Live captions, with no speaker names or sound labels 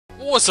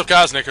What's up,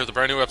 guys? Nick here with a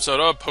brand new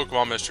episode of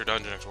Pokemon Mystery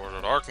Dungeon Explorer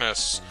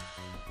Darkness.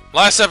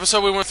 Last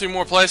episode we went through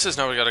more places,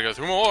 now we gotta go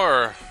through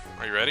more.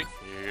 Are you ready?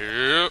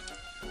 Yep.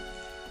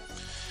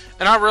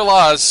 And I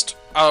realized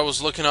I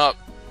was looking up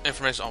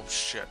information. Oh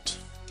shit.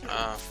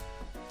 Ha!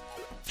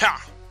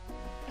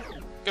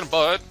 Get him,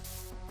 bud.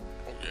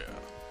 Oh yeah.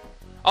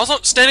 I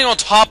was standing on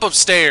top of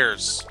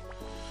stairs.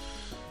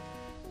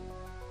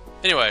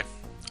 Anyway,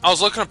 I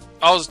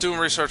was doing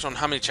research on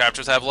how many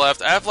chapters I have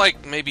left. I have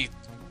like maybe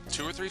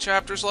 2 or 3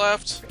 chapters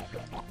left.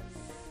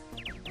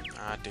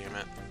 Ah, damn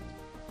it.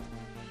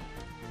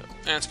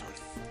 And it's gone.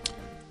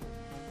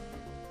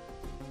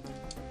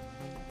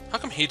 How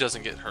come he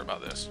doesn't get hurt by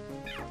this?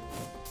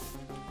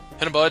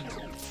 Hit him, bud.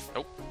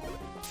 Nope.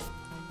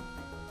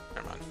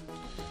 Never mind.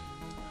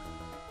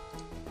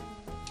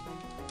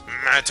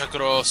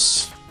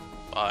 Metagross.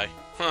 Bye.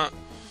 Huh.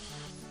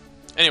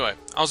 Anyway,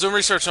 I was doing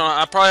research on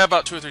it. I probably have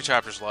about 2 or 3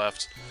 chapters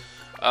left.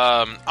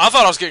 I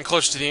thought I was getting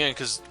close to the end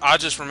because I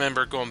just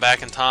remember going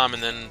back in time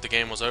and then the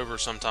game was over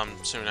sometime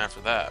soon after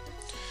that.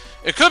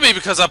 It could be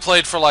because I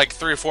played for like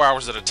 3 or 4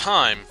 hours at a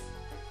time.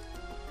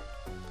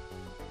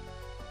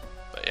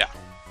 But yeah.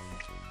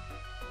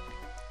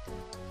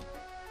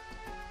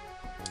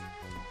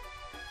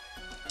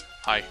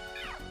 Hi.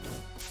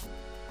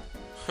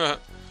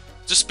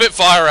 Just spit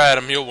fire at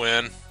him, you'll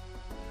win.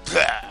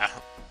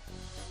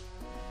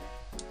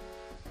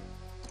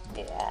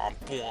 Bwomp,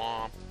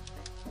 bwomp.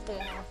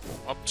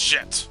 Oh,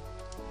 shit.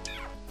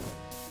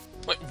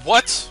 Wait,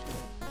 what?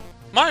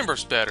 Mine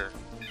burst better.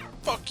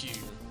 Fuck you.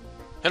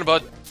 Hit him,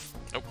 bud.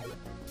 Nope.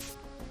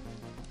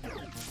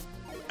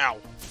 Ow.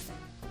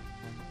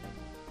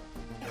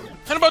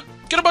 Hit him, bud.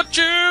 Get him, bud,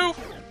 Jew!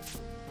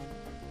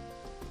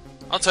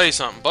 I'll tell you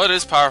something. Bud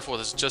is powerful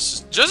with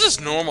just his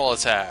normal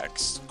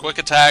attacks. Quick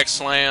attack,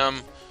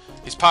 slam.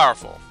 He's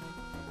powerful.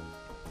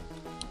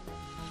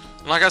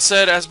 And like I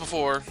said, as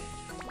before,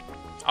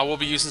 I will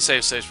be using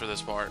save states for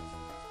this part.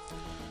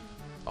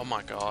 Oh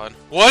my god.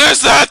 What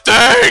is that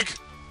thing?!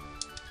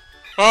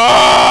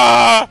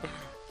 Ah!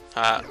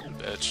 Ah,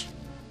 bitch.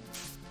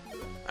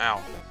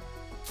 Ow.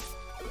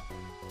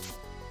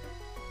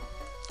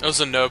 It was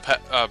a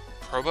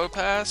Probo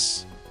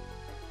Pass?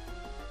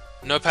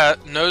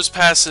 Nose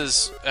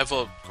passes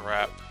Evo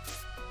crap.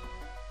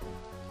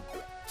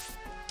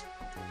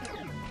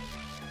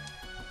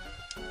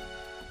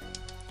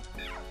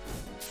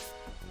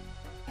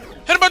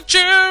 Hit him,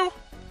 you!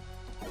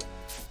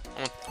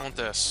 I want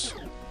this.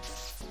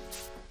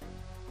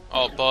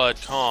 Oh, bud,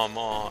 come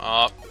on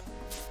up.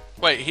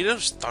 Wait, he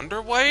does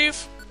Thunder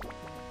Wave?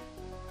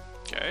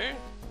 Okay.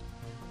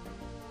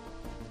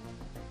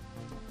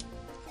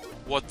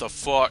 What the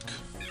fuck?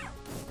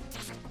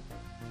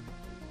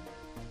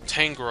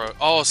 Tangro.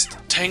 Oh, it's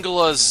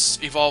Tangela's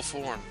evolved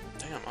form.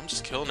 Damn, I'm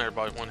just killing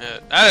everybody with 1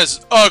 hit. That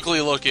is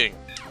ugly looking.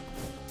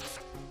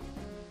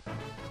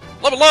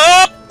 Level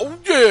up! Oh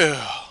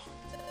yeah!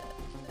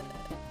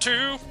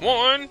 2,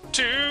 1,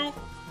 2,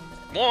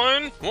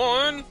 1,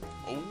 1.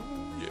 Oh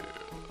yeah.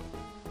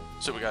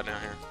 So we got down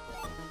here.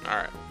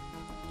 Alright.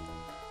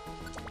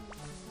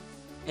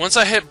 Once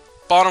I hit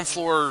bottom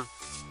floor...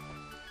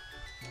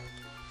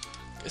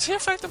 Is he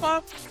affected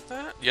by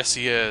that? Yes,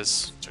 he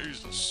is.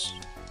 Jesus.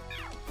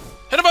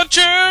 Hit him, bud,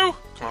 you!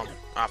 Come on.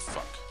 Ah,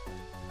 fuck.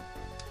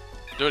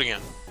 Do it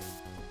again.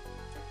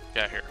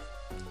 Get out here.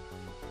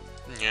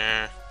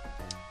 Yeah.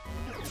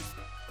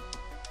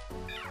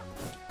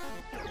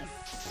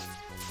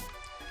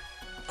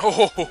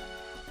 Oh!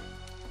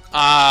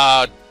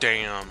 Ah,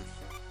 damn.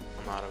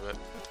 I'm out of it.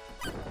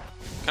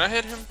 Can I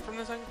hit him from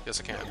this thing?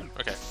 Yes, I can.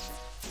 Okay.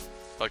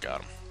 Bud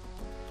got him.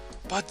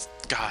 Bud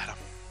got him.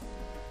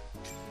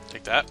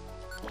 Take that.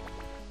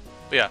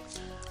 But yeah.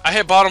 I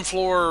hit bottom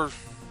floor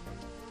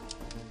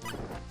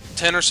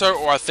 10 or so,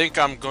 or I think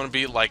I'm going to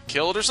be, like,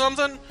 killed or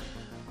something.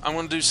 I'm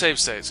going to do save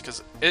states,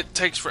 because it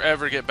takes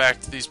forever to get back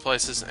to these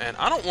places, and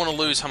I don't want to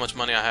lose how much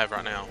money I have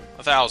right now.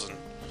 1,000.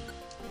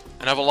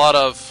 And I have a lot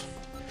of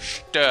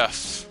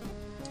stuff.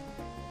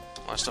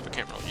 A lot of stuff I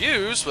can't really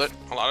use, but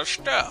a lot of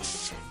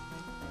stuff.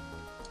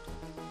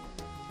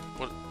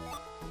 What?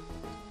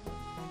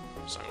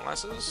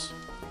 Sunglasses?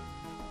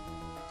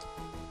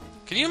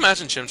 Can you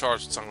imagine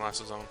Chimchars with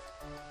sunglasses on?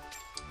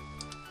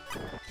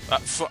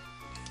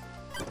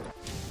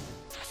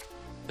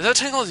 Is that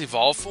Tangela's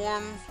evolved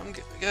form, I'm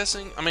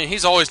guessing? I mean,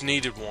 he's always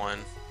needed one.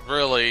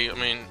 Really, I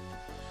mean...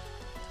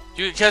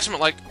 You could catch him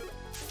at, like,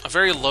 a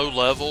very low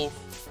level,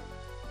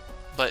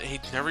 but he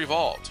never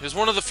evolved. He was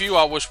one of the few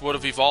I wish would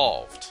have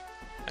evolved.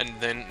 And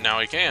then, now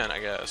he can, I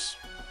guess.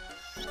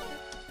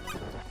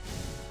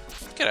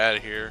 Get out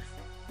of here.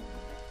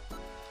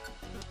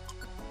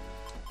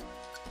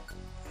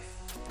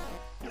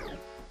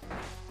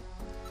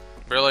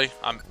 Really?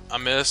 I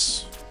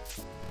miss?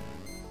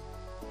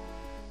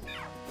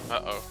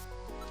 Uh-oh.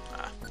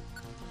 Ah.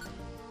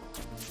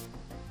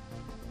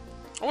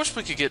 I wish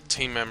we could get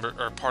team member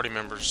or party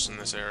members in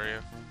this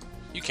area.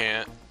 You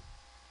can't.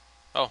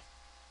 Oh.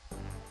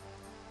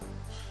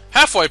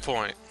 Halfway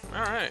point!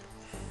 Alright.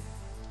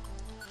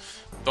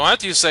 Don't have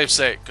to use save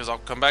state, because I'll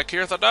come back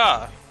here if I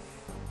die.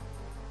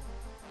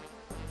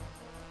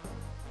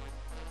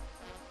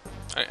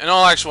 In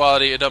all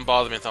actuality, it doesn't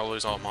bother me if I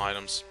lose all my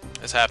items.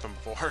 It's happened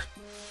before.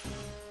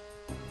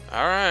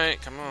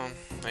 Alright, come on.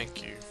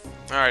 Thank you.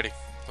 Alrighty,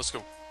 let's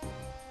go.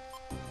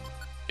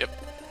 Yep.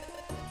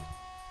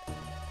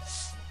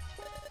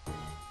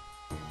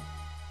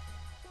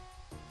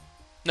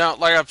 Now,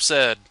 like I've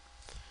said...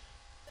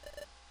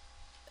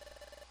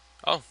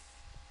 Oh.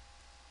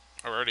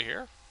 Are we already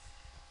here?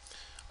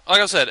 Like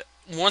I said,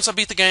 once I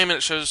beat the game and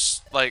it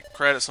shows, like,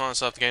 credits and all that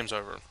stuff, the game's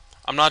over.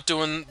 I'm not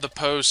doing the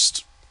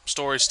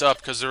post-story stuff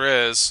because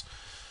there is.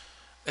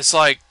 It's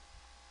like,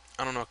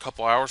 I don't know, a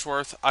couple hours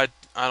worth. I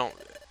don't...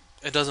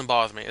 It doesn't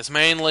bother me. It's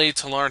mainly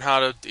to learn how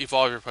to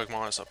evolve your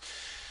Pokemon and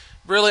stuff.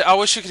 Really, I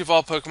wish you could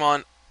evolve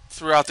Pokemon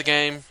throughout the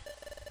game,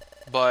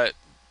 but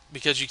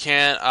because you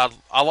can't,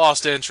 I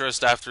lost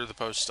interest after the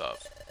post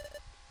stuff.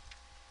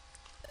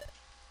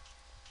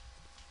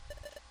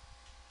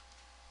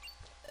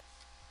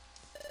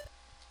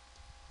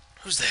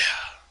 Who's there?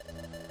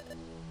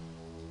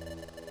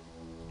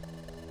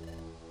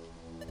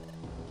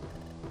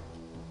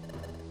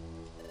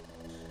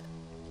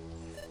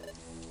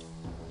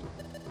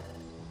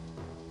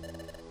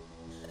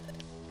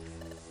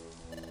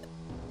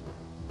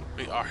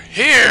 We are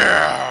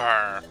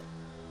here!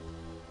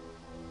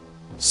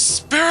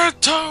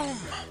 Spiritomb!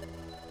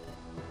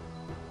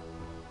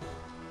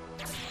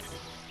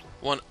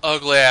 One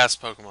ugly ass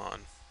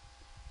Pokemon.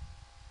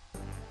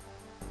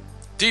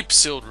 Deep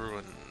Sealed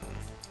Ruin.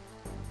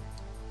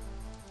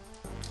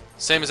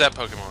 Same as that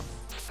Pokemon.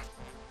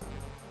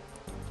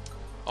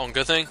 Oh, and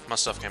good thing, my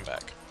stuff came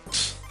back.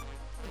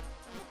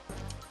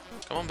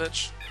 Come on,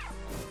 bitch.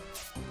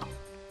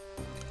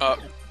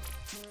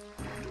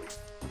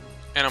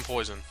 And I'm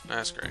poisoned.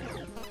 That's great.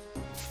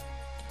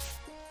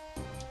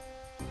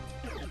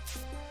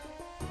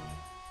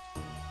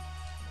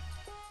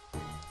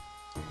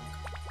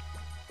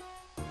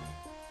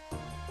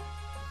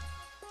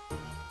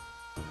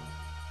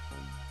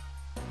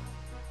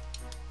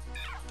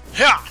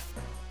 Yeah!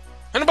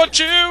 And about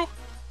you?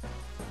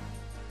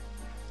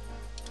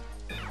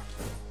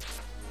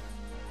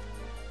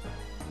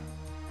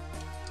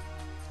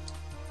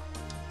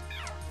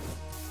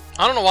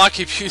 I don't know why I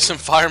keep using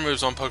fire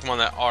moves on Pokemon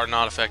that are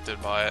not affected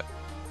by it.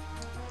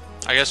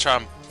 I guess try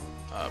and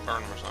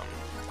burn them or something.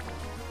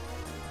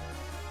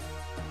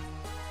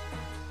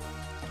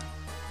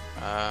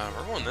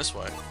 We're going this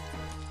way.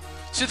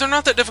 See, they're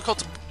not that difficult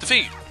to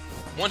defeat.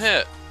 One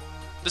hit.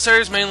 This area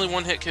is mainly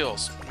one hit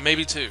kills.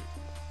 Maybe two.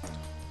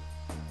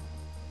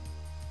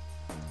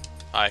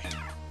 Hi.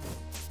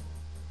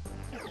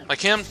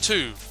 Like him,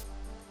 too.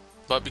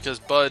 But because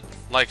Bud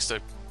likes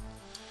to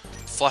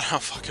flat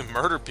out fucking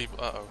murder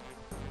people. Uh-oh.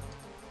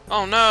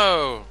 Oh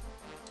no!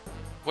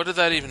 What did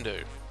that even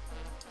do?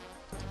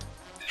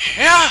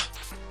 Yeah!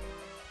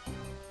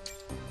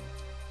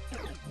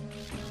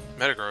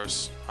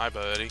 Metagross. Hi,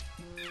 buddy.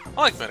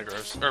 I like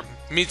Metagross. Or,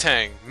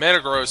 Metang.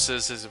 Metagross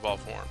is his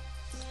evolved form.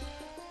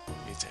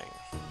 Metang.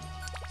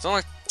 It's not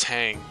like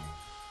Tang.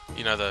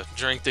 You know, the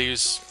drink they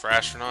use for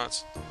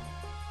astronauts.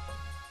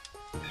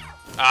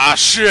 Ah,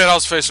 shit! I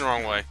was facing the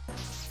wrong way.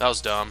 That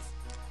was dumb.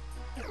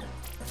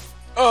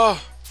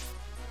 Oh!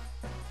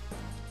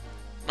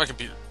 My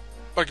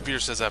computer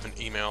says I have an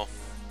email.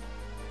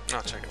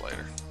 I'll check it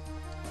later.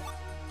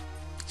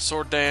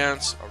 Sword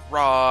Dance, a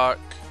rock.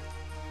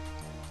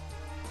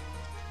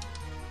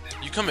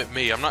 You come at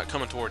me, I'm not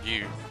coming toward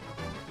you.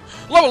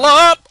 Level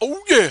up!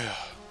 Oh yeah!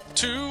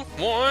 2,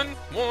 1,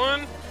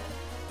 1,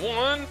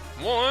 1,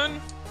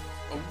 1.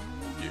 Oh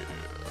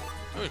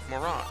yeah. Ooh,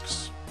 more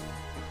rocks.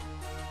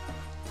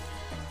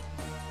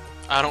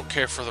 I don't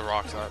care for the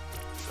rock type.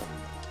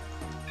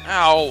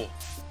 Ow!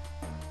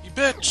 You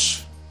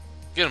bitch!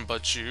 Get him,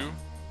 Bud Chew.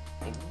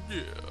 Oh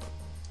yeah.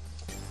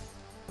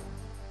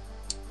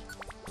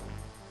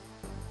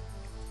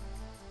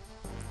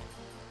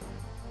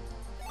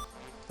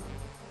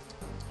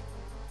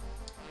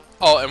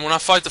 Oh, and when I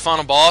fight the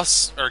final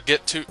boss, or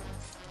get to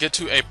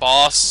a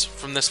boss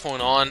from this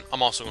point on,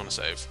 I'm also going to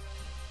save.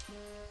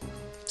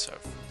 So,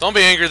 don't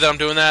be angry that I'm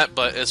doing that,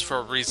 but it's for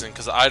a reason,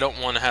 because I don't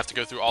want to have to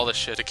go through all this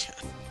shit again.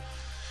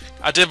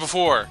 I did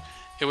before.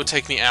 It would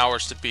take me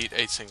hours to beat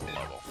a single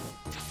level.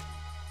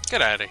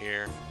 Get out of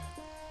here.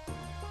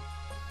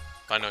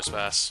 By No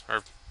Spass,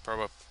 or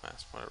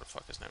Probopass, whatever the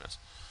fuck his name is.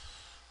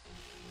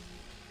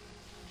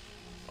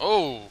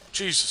 Oh,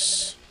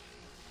 Jesus.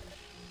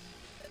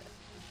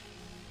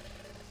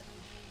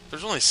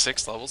 There's only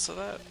 6 levels to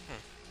that?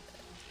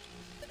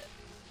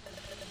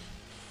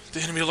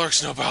 The enemy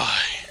lurks nearby.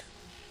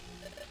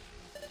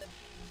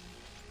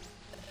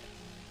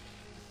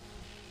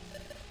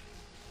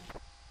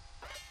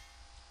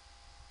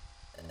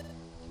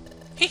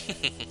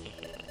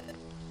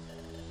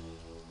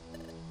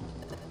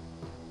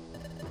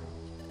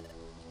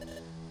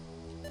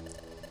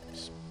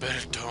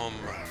 Spiritomb.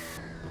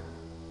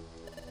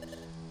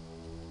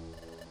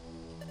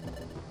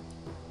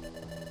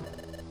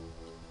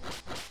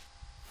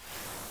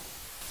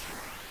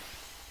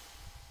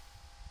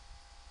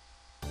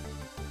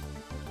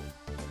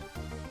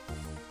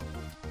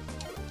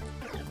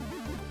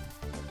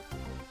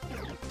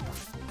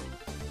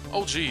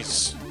 Oh,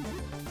 jeez.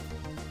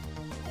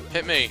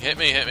 Hit me, hit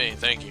me, hit me.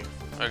 Thank you.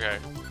 Okay.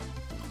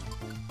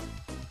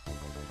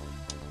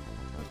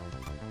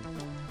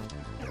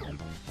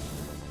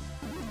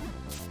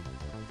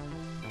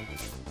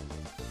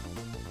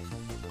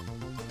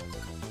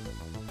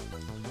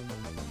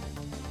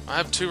 I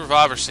have 2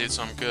 reviver seeds,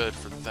 so I'm good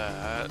for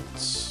that.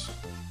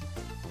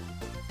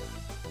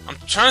 I'm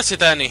trying to see if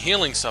that any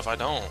healing stuff. I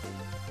don't.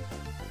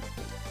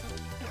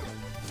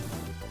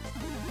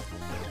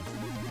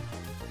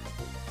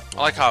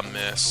 I like how I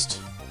missed.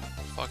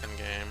 Fucking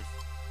game.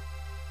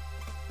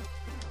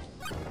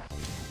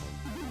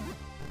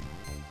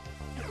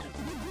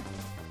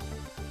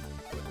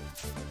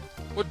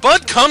 Would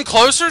Bud come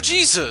closer?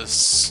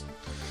 Jesus!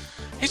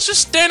 He's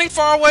just standing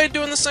far away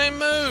doing the same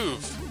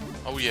move.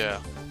 Oh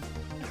yeah.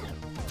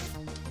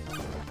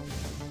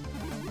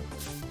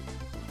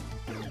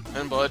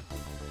 And Bud.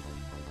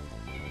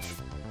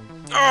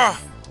 Ah!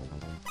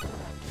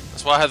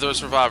 That's why I had those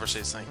survivor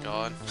seats, thank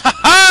God. Ha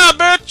ha,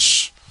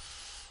 bitch!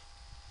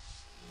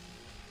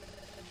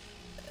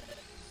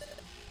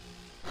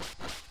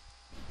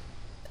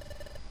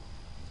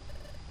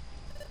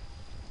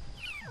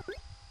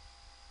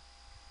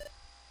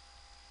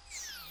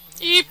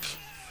 Eep!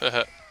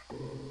 Like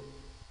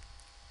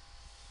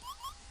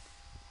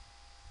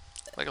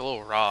a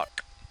little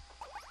rock.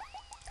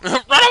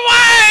 Run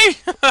away!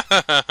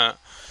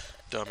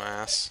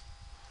 Dumbass.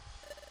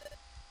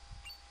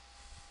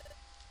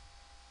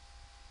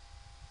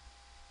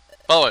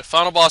 By the way,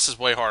 final boss is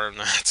way harder than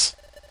that.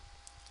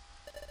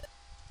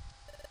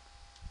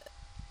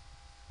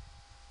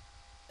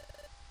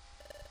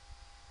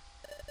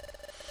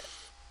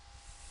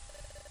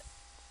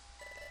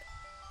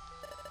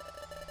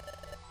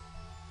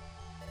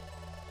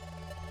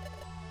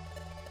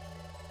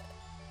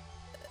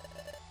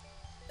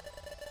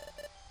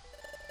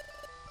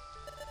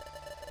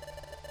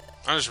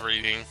 I'm just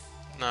reading.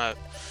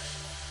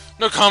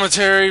 No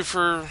commentary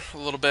for a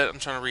little bit. I'm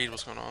trying to read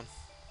what's going on.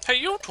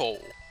 Hey, Yoto!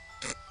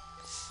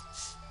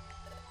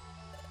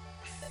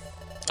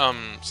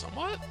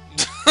 Somewhat?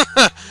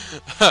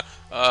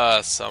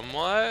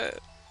 Somewhat?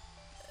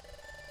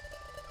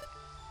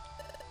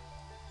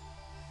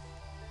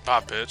 Bye,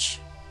 bitch.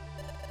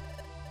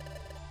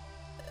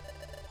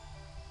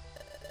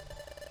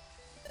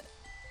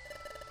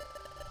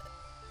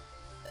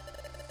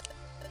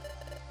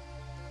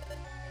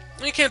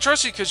 We can't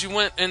trust you because you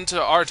went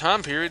into our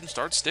time period and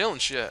started stealing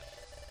shit.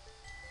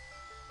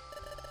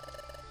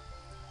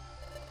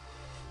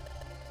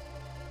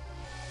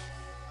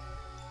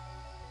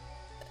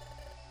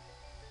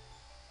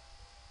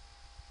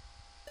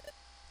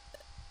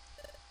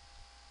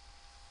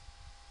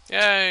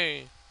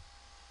 Yay! Is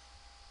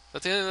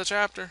that the end of the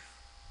chapter?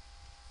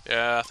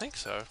 Yeah, I think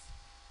so.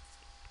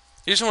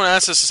 You just want to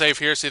ask us to save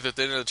here, see if at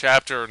the end of the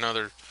chapter or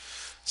another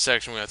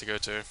section we have to go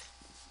to.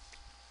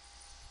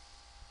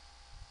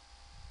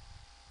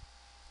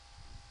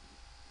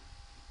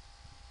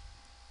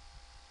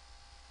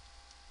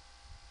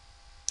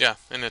 Yeah,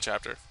 in the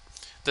chapter.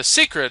 The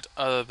secret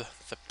of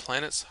the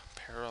planet's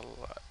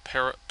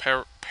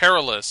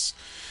paralysis.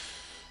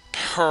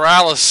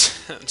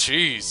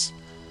 Jeez.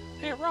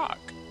 Hey, rock.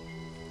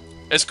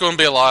 It's going to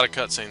be a lot of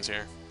cutscenes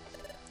here.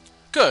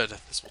 Good.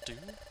 This will do.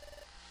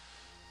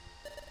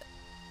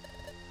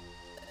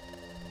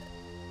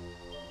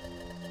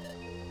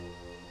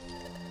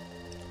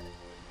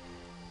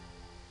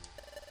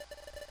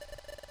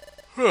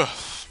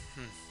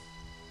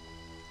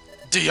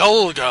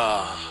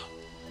 Dialga.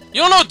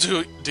 You don't know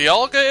who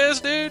Dialga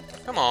is, dude?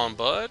 Come on,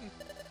 bud.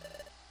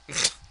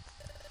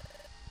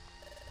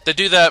 They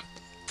do that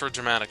for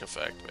dramatic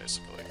effect,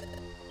 basically.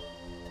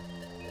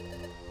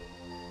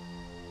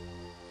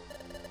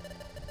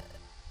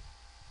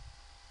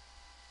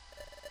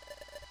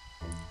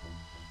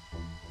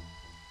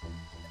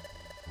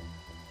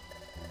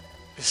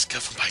 It's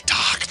governed by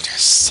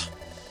darkness.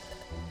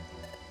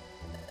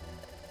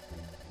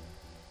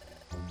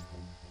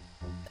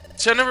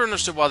 See, I never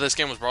understood why this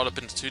game was brought up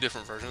into 2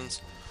 different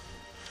versions.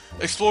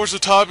 Explores the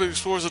top and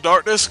explores the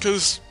darkness,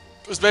 because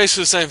it's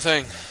basically the same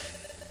thing.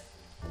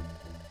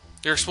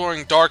 You're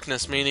exploring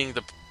darkness, meaning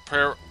the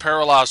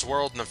paralyzed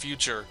world in the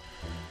future,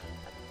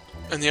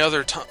 and the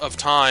other of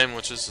time,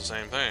 which is the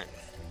same thing.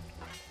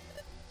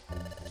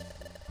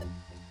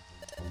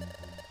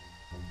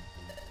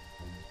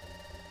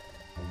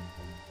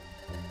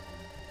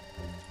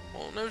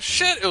 Well, no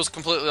shit, it was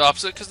completely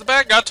opposite, because the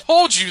bad guy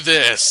told you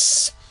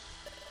this!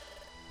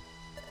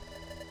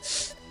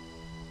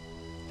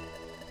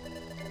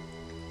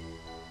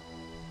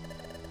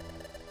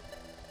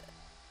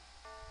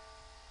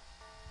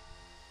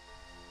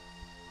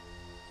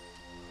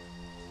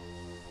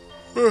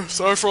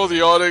 Sorry for all the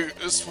yawning.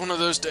 It's one of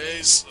those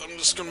days. I'm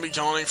just going to be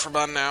yawning for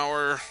about an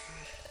hour.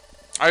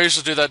 I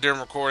usually do that during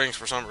recordings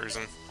for some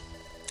reason.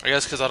 I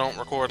guess because I don't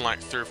record like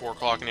 3 or 4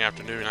 o'clock in the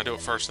afternoon. I do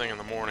it first thing in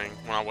the morning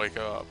when I wake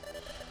up.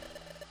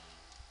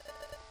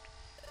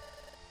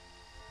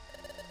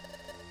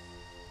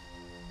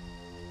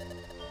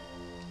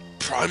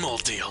 Primal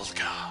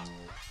Dialga.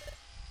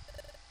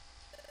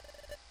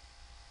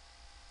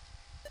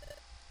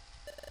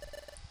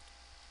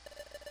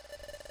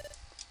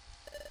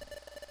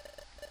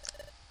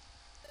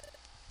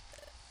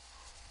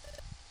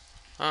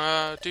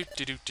 Do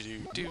do do do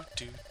do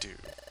do do.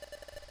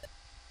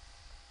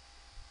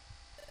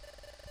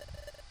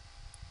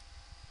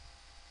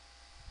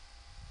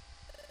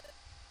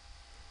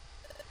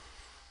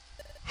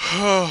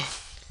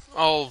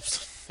 Oh,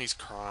 he's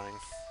crying.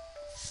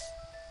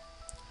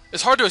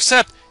 It's hard to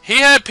accept. He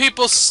had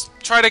people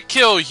try to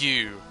kill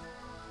you.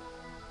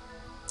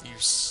 You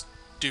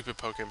stupid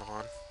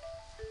Pokemon.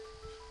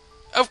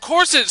 Of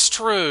course it's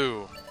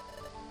true.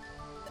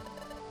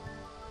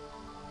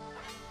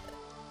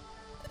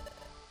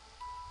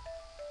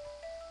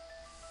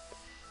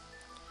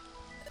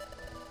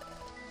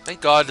 Thank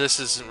God this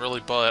isn't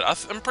really Bud.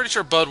 I'm pretty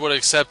sure Bud would have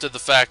accepted the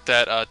fact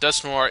that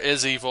Dusknoir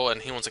is evil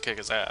and he wants to kick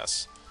his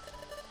ass.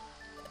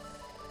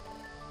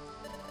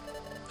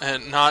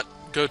 And not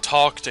go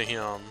talk to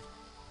him.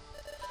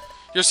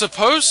 You're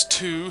supposed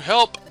to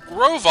help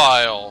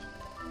Grovyle.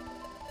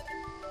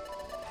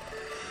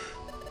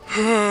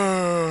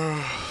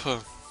 I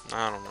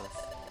don't know.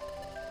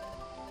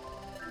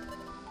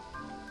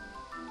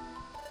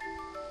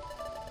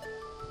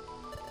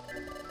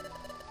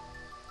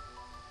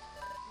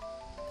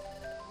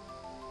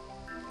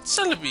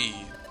 Celebi.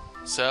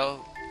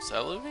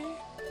 Celebi?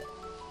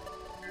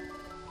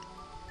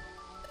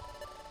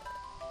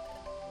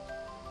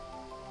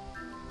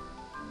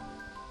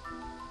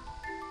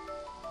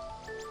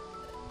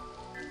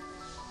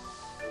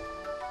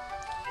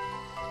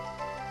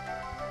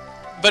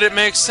 But it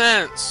makes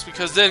sense,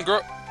 because then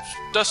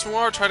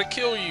Dusknoir tried to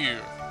kill you.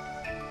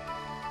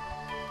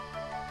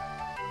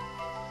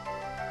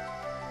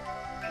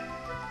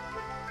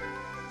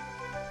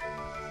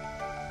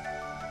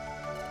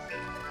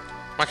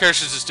 My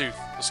character's just do.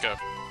 Let's go.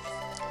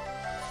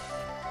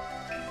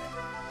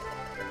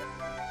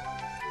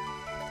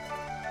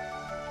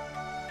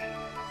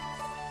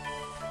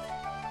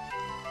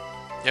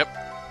 Yep.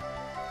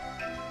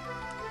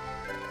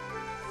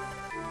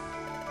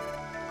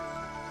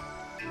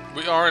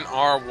 We are in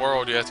our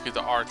world, you have to get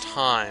to our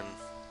time.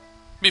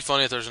 It'd be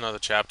funny if there's another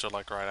chapter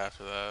like right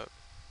after that.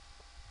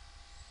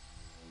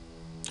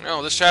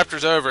 No, this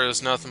chapter's over,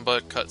 it's nothing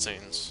but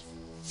cutscenes.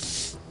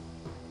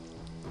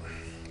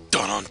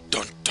 Dun dun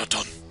dun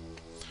dun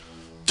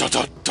dun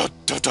dun dun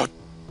dun dun.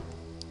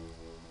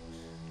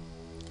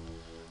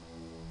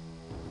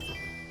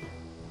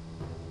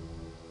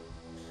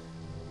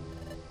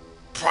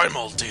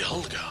 Primal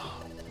Dialga.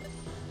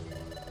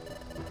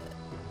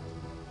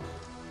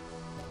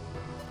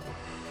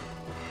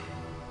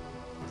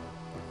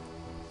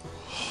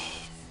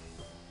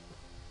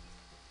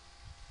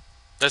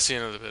 That's the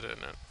end of the bit,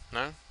 isn't it?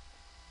 No?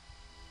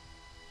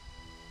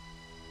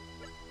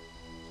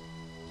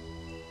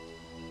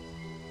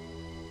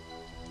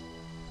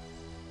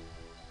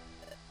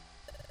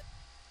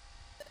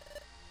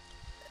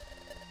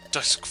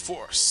 Dusk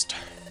Forest.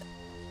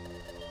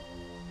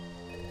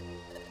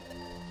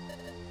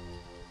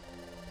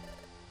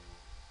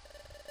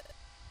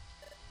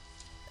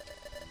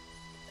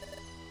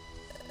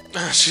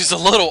 She's a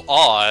little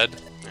odd.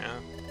 Yeah.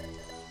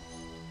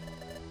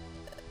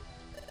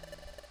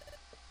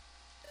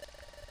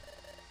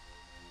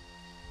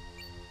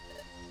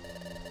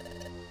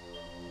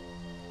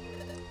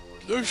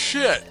 No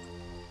shit.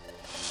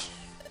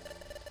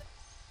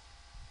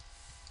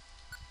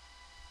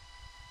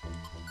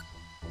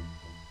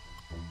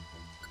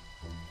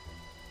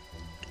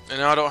 And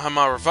now I don't have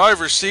my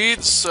reviver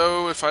seeds,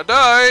 so if I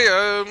die,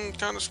 I'm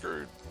kind of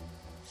screwed.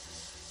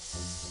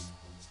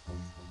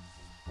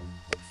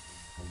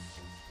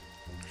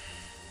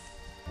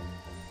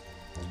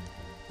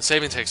 The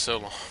saving takes so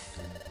long.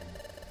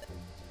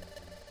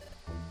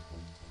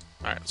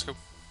 Alright, let's go.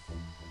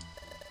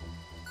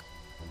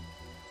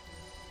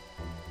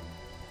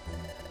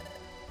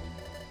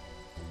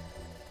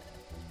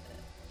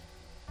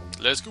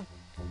 Let's go.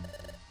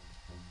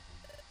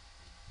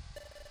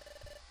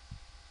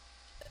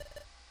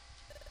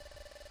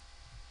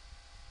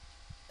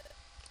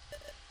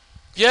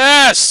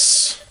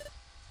 Yes!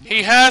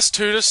 He has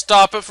to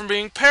stop it from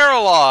being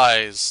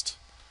paralyzed.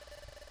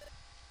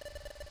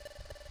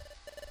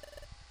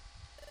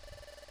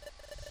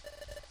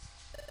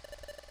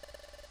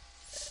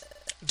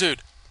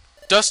 Dude,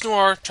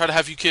 Dusknoir tried to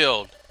have you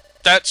killed.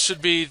 That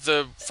should be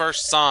the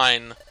first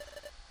sign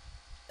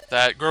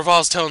that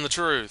Grovyle's telling the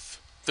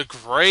truth. The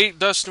great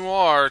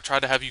Dusknoir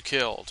tried to have you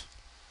killed.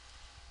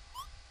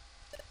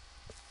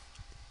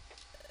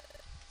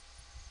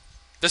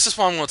 This is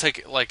why I'm going to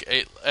take like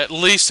at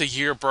least a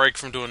year break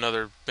from doing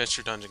another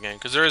Mystery Dungeon game,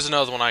 because there is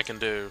another one I can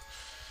do.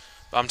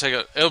 But I'm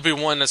taking it'll be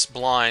one that's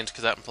blind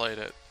because I haven't played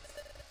it.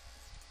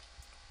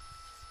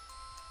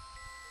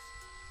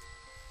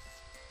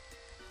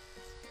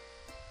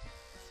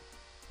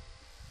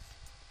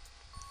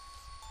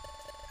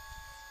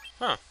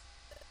 Huh.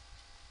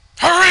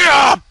 Hurry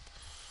up!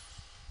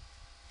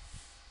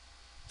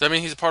 Does that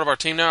mean he's a part of our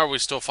team now, or are we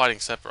still fighting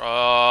separate?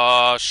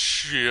 Oh,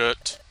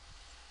 shit.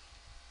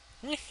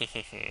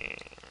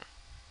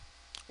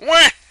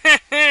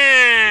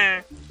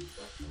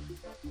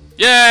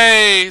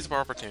 Yay! He's a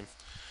part of our team.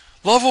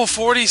 Level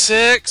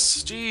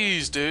 46?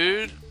 Jeez,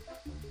 dude.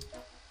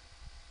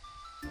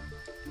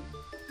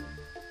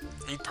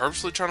 You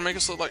purposely trying to make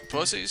us look like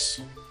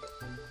pussies?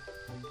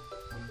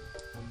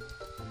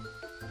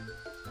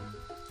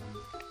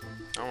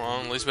 Oh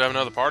well, at least we have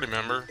another party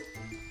member.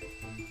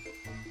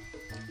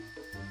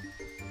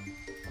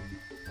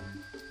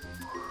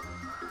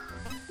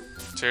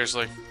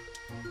 Seriously.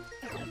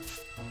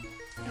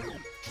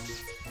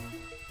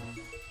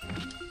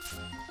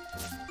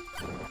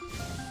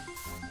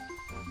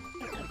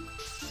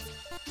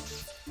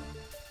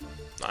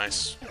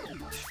 Nice.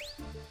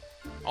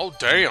 Oh,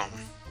 damn.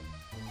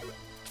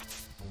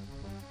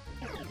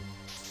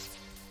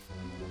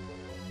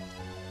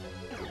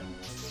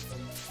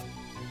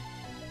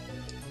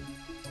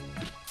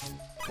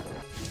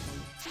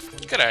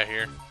 Get out of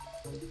here.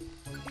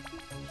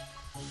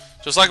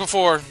 Just like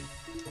before,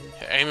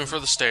 aiming for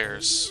the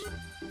stairs.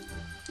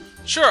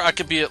 Sure, I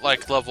could be at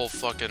like level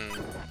fucking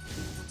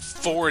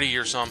 40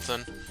 or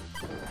something,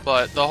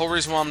 but the whole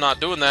reason why I'm not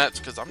doing that is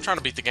because I'm trying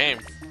to beat the game.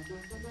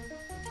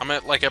 I'm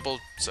at like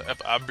episode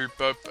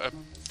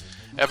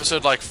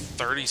like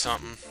 30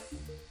 something.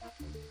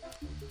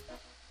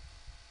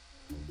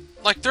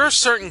 Like, there are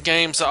certain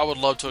games that I would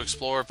love to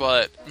explore,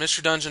 but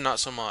Mystery Dungeon not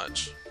so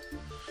much.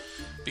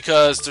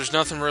 Because there's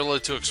nothing really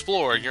to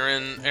explore. You're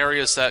in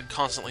areas that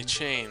constantly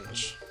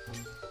change.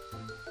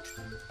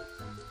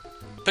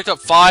 Pick up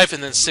 5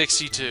 and then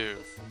 62.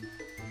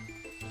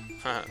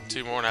 Huh,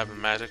 2 more and I have a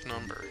magic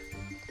number.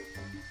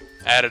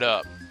 Add it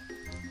up.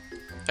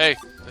 Hey,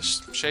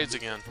 there's shades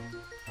again.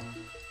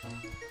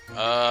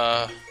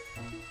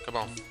 Come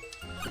on.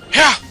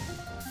 Yeah!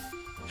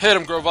 Hit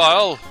him,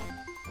 Grovile!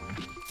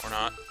 Or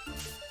not.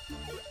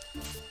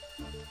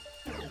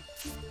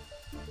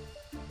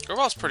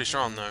 Grovile's pretty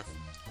strong, though.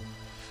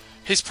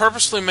 He's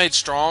purposely made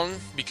strong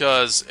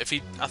because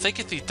I think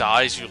if he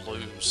dies, you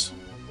lose.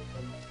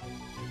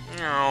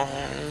 No.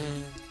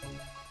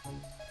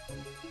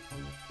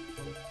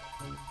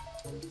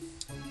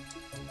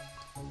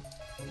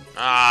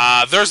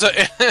 Ah, there's an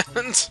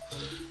end.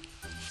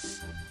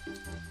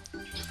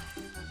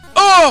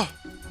 Oh!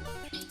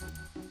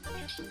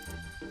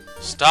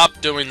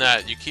 Stop doing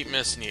that. You keep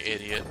missing, you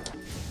idiot.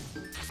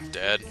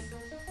 Dead.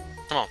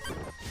 Come on.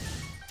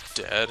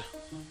 Dead.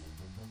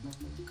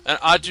 And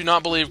I do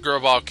not believe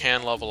Grovile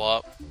can level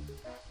up.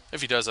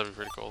 If he does, that'd be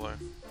pretty cool, though.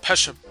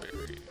 Pesha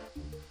Berry.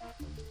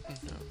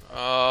 No.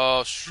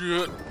 Oh,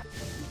 shit.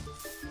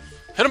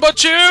 Hit him,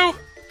 but you!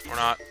 Or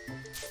not.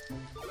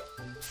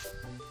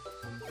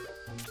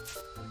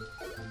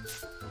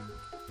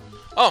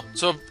 Oh,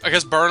 so I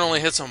guess Burn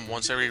only hits him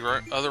once every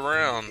other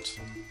round.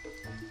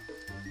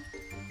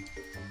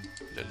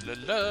 La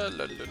la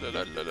la la la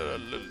la la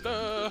la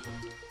la.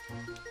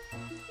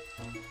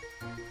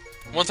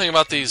 One thing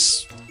about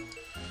these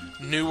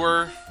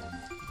newer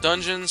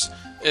dungeons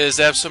is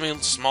they have so many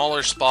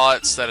smaller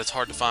spots that it's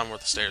hard to find where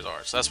the stairs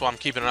are. So that's why I'm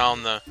keeping an eye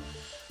on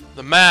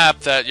the map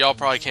that y'all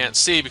probably can't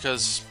see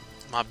because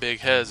my big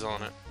head's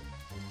on it.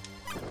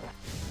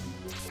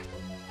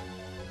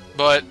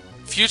 But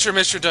future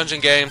Mystery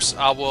Dungeon games,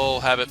 I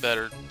will have it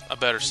a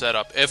better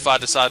setup if I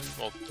decide.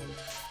 Well,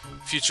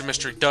 future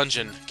Mystery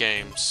Dungeon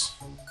game.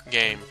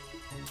 There's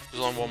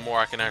only one more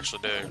I can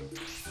actually do.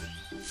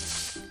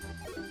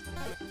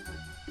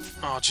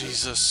 Oh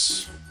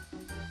Jesus!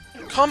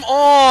 Come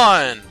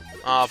on!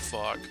 Ah,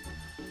 fuck.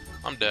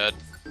 I'm dead.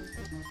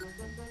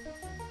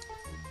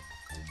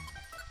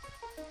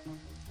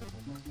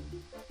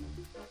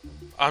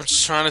 I'm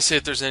just trying to see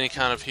if there's any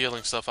kind of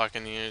healing stuff I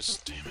can use.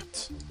 Damn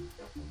it.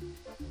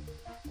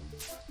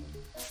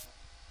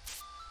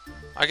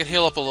 I can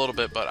heal up a little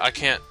bit, but I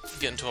can't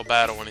get into a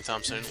battle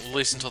anytime soon. At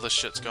least until this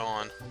shit's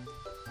gone.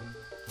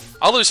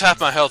 I'll lose half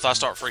my health, I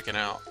start freaking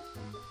out.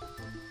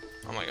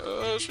 I'm like,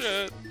 oh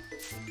shit.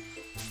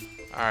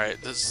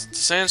 Alright, does the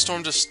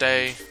sandstorm just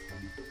stay?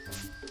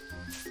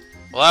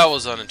 Well, that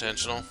was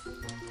unintentional.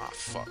 Ah,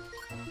 fuck.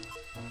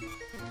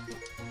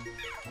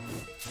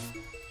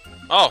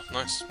 Oh,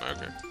 nice.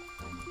 Okay.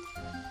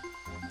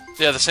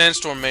 Yeah, the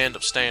sandstorm may end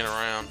up staying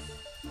around.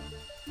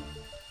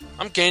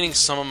 I'm gaining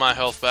some of my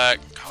health back.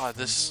 God,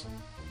 this...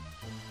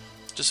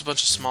 just a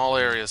bunch of small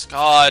areas.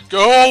 God,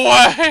 go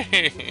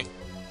away!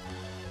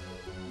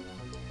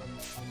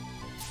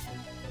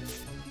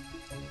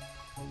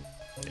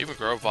 Even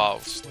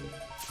Grovile,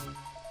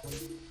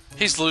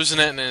 he's losing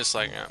it, and it's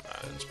like, yeah,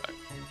 it's back.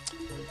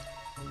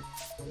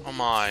 Oh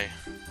my.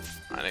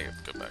 I need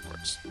to go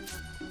backwards.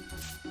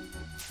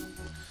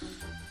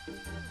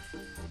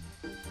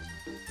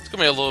 It's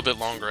gonna be a little bit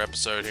longer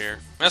episode here.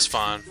 That's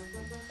fine.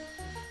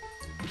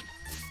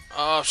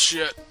 Oh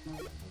shit.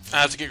 I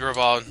have to get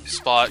Grovile in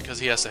spot because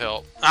he has to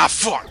help. Ah,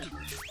 fuck!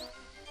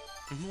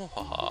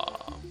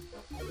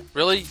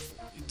 Really?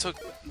 You took...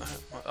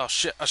 oh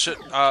shit, I should...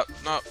 no.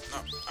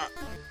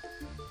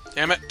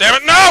 Damn it,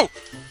 no!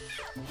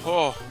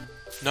 Oh,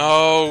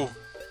 no.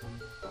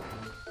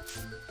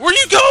 Where are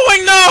you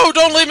going? No!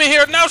 Don't leave me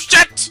here! No,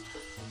 shit!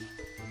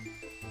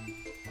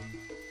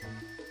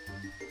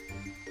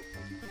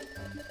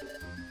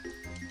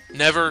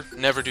 Never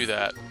do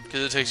that,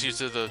 because it takes you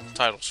to the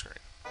title screen.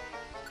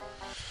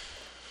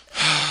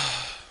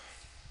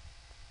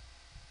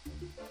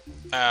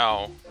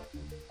 Ow.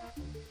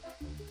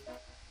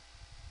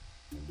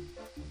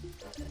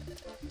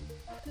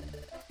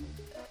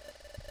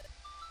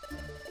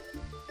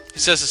 He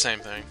says the same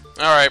thing.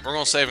 Alright, we're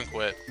gonna save and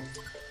quit.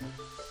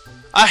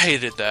 I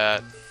hated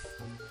that.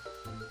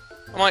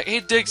 I'm like, he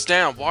digs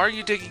down. Why are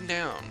you digging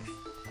down?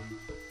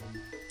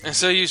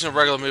 Instead of using a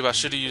regular move, I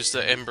should have used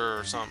the Ember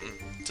or something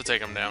to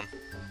take him down.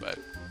 But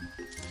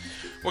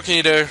what can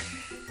you do?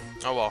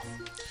 Oh well.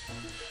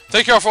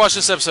 Thank you all for watching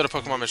this episode of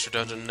Pokemon Mystery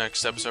Dungeon.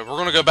 Next episode, we're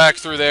going to go back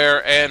through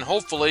there and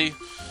hopefully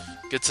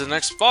get to the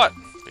next spot.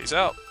 Peace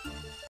out.